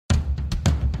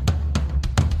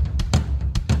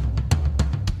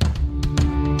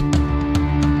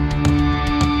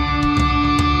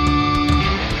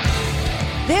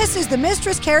is the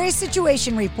Mistress Carrie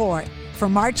Situation Report for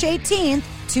March 18th,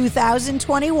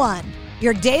 2021.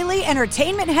 Your daily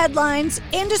entertainment headlines,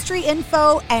 industry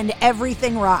info, and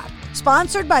everything rock.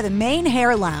 Sponsored by the Maine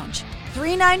Hair Lounge,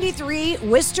 393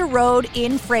 Worcester Road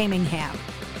in Framingham.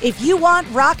 If you want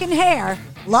rockin' hair,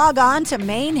 log on to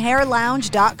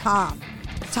mainhairlounge.com.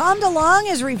 Tom DeLonge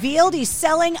has revealed he's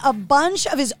selling a bunch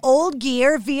of his old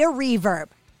gear via Reverb.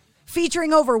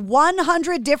 Featuring over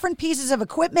 100 different pieces of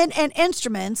equipment and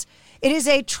instruments, it is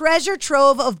a treasure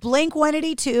trove of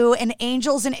Blink-182 and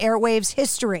Angels and Airwaves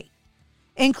history,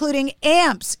 including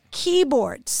amps,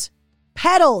 keyboards,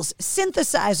 pedals,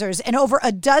 synthesizers, and over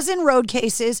a dozen road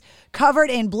cases covered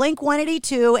in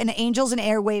Blink-182 and Angels and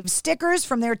Airwaves stickers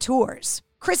from their tours.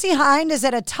 Chrissie Hynde has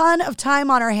had a ton of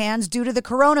time on her hands due to the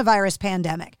coronavirus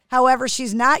pandemic. However,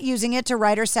 she's not using it to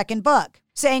write her second book,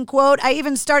 saying, quote, "I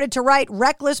even started to write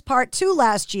Reckless Part 2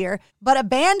 last year, but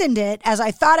abandoned it as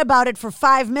I thought about it for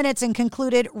 5 minutes and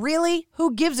concluded, really,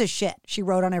 who gives a shit?" she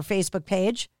wrote on her Facebook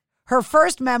page. Her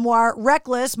first memoir,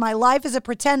 Reckless, My Life as a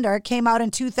Pretender, came out in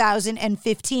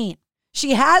 2015.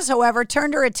 She has, however,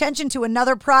 turned her attention to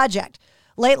another project.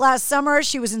 Late last summer,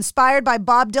 she was inspired by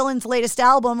Bob Dylan's latest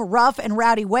album, Rough and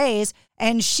Rowdy Ways,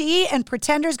 and she and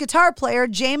Pretenders guitar player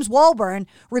James Walburn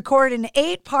recorded an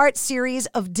 8-part series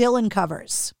of Dylan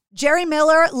covers. Jerry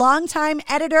Miller, longtime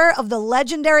editor of the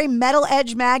legendary Metal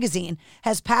Edge magazine,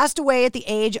 has passed away at the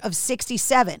age of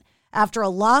 67 after a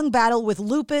long battle with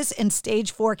lupus and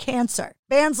stage 4 cancer.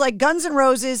 Bands like Guns N'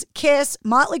 Roses, Kiss,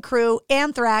 Motley Crue,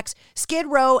 Anthrax, Skid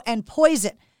Row, and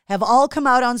Poison have all come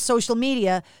out on social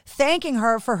media thanking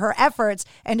her for her efforts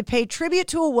and to pay tribute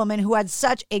to a woman who had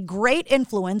such a great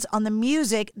influence on the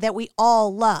music that we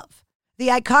all love. The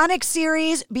iconic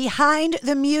series Behind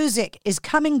the Music is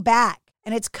coming back,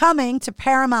 and it's coming to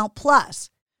Paramount Plus.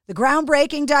 The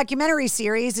groundbreaking documentary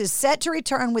series is set to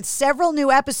return with several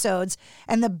new episodes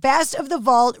and the best of the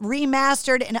vault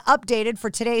remastered and updated for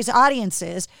today's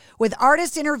audiences, with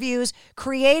artist interviews,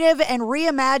 creative and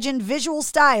reimagined visual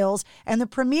styles, and the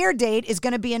premiere date is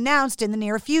going to be announced in the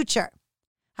near future.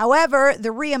 However, the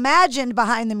reimagined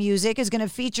Behind the Music is going to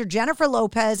feature Jennifer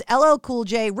Lopez, LL Cool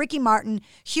J, Ricky Martin,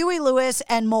 Huey Lewis,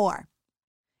 and more.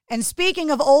 And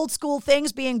speaking of old school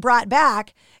things being brought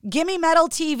back, Gimme Metal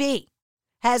TV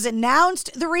has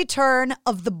announced the return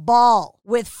of The Ball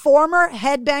with former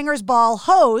Headbangers Ball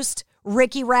host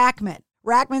Ricky Rackman.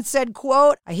 Rackman said,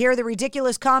 quote, "I hear the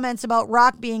ridiculous comments about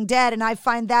rock being dead, and I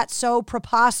find that so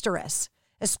preposterous,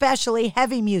 especially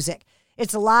heavy music.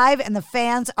 It's alive and the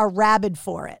fans are rabid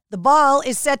for it." The Ball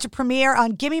is set to premiere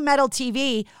on Gimme Metal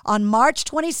TV on March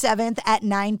 27th at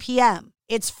 9 p.m.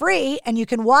 It's free, and you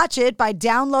can watch it by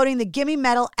downloading the Gimme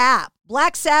Metal app.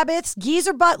 Black Sabbath's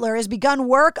Geezer Butler has begun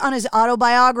work on his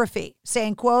autobiography,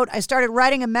 saying, quote, "I started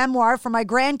writing a memoir for my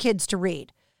grandkids to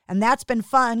read, and that's been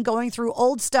fun going through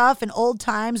old stuff and old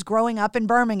times growing up in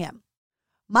Birmingham."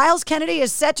 Miles Kennedy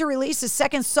is set to release his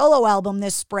second solo album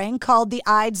this spring called The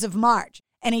Ides of March,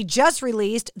 and he just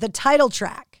released the title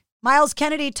track. Miles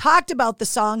Kennedy talked about the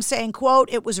song, saying, quote,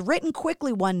 "It was written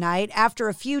quickly one night after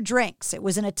a few drinks. It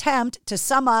was an attempt to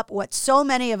sum up what so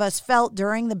many of us felt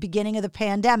during the beginning of the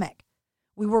pandemic.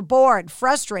 We were bored,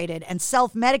 frustrated, and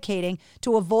self-medicating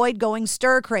to avoid going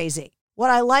stir-crazy. What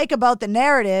I like about the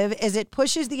narrative is it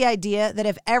pushes the idea that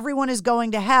if everyone is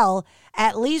going to hell,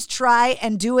 at least try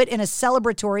and do it in a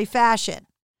celebratory fashion."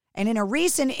 And in a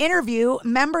recent interview,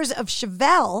 members of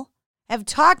Chevelle have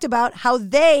talked about how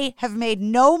they have made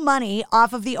no money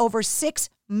off of the over 6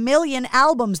 million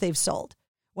albums they've sold.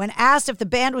 When asked if the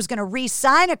band was going to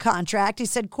re-sign a contract, he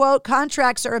said, quote,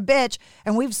 "Contracts are a bitch,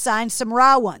 and we've signed some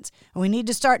raw ones. And we need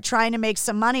to start trying to make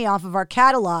some money off of our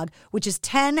catalog, which is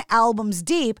 10 albums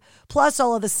deep, plus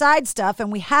all of the side stuff,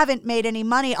 and we haven't made any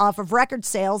money off of record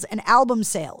sales and album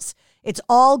sales. It's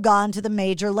all gone to the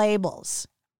major labels."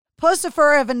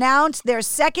 Pussifer have announced their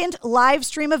second live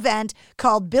stream event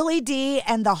called Billy D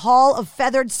and the Hall of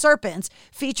Feathered Serpents,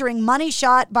 featuring Money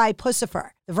Shot by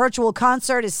Pussifer. The virtual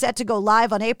concert is set to go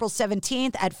live on April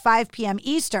 17th at 5 p.m.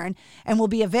 Eastern and will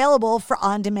be available for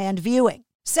on-demand viewing.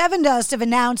 Sevendust have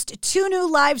announced 2 new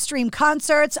live stream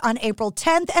concerts on April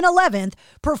 10th and 11th,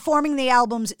 performing the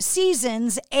albums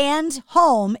Seasons and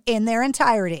Home in their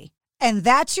entirety. And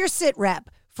that's your Sit Rep.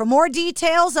 For more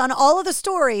details on all of the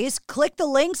stories, click the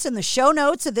links in the show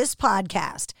notes of this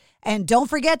podcast. And don't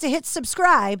forget to hit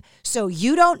subscribe so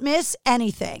you don't miss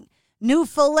anything. New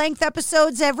full-length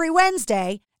episodes every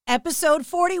Wednesday. Episode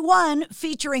 41,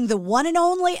 featuring the one and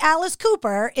only Alice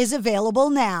Cooper, is available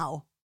now.